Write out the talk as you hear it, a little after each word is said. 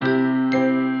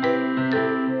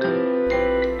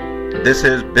This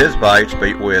is Biz Bites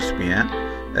by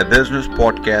OSPN, a business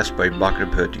podcast by Bakr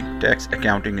Bhatti, tax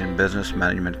accounting and business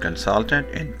management consultant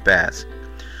in PAS.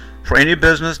 For any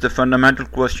business, the fundamental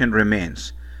question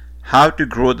remains how to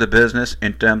grow the business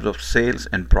in terms of sales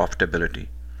and profitability.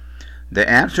 The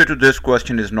answer to this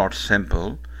question is not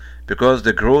simple because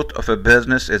the growth of a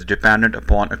business is dependent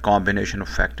upon a combination of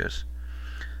factors.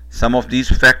 Some of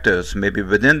these factors may be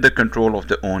within the control of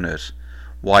the owners,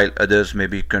 while others may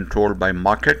be controlled by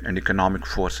market and economic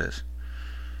forces.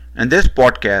 In this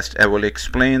podcast, I will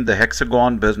explain the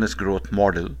hexagon business growth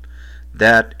model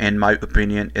that, in my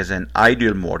opinion, is an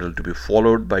ideal model to be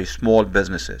followed by small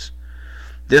businesses.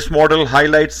 This model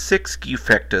highlights 6 key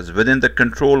factors within the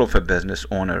control of a business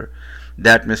owner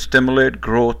that may stimulate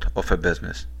growth of a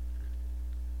business.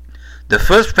 The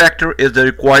first factor is the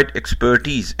required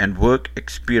expertise and work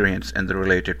experience in the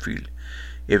related field.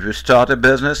 If you start a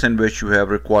business in which you have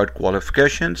required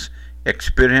qualifications,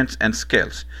 experience, and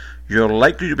skills, you are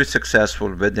likely to be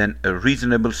successful within a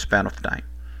reasonable span of time.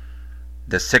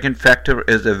 The second factor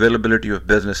is the availability of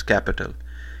business capital.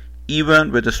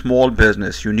 Even with a small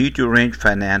business, you need to arrange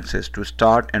finances to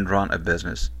start and run a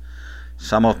business.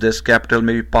 Some of this capital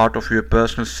may be part of your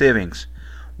personal savings,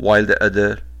 while the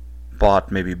other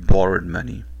part may be borrowed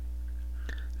money.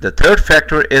 The third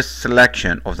factor is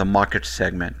selection of the market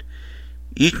segment.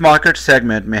 Each market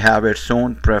segment may have its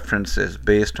own preferences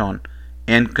based on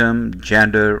income,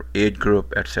 gender, age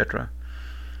group, etc.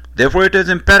 Therefore, it is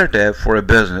imperative for a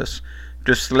business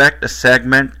to select a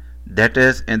segment that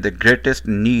is in the greatest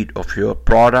need of your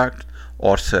product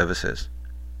or services.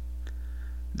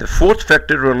 The fourth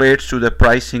factor relates to the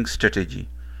pricing strategy.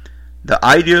 The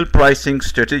ideal pricing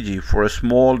strategy for a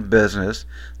small business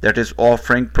that is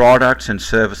offering products and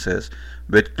services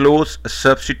with close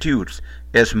substitutes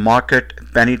is market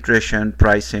penetration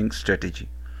pricing strategy.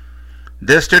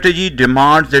 This strategy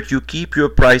demands that you keep your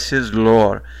prices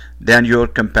lower than your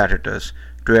competitors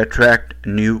to attract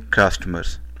new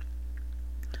customers.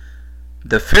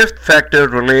 The fifth factor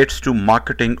relates to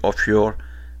marketing of your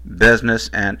business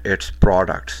and its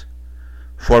products.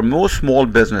 For most small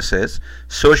businesses,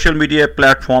 social media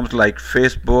platforms like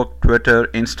Facebook, Twitter,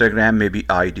 Instagram may be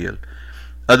ideal.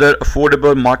 Other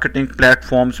affordable marketing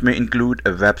platforms may include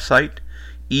a website,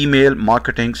 email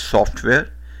marketing software,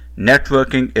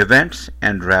 networking events,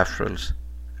 and referrals.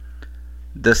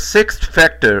 The sixth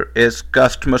factor is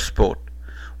customer support.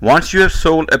 Once you have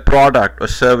sold a product or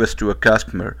service to a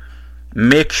customer,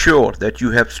 make sure that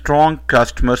you have strong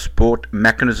customer support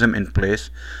mechanism in place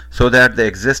so that the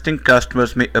existing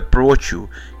customers may approach you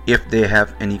if they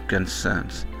have any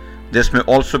concerns. This may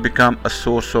also become a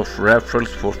source of referrals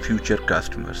for future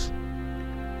customers.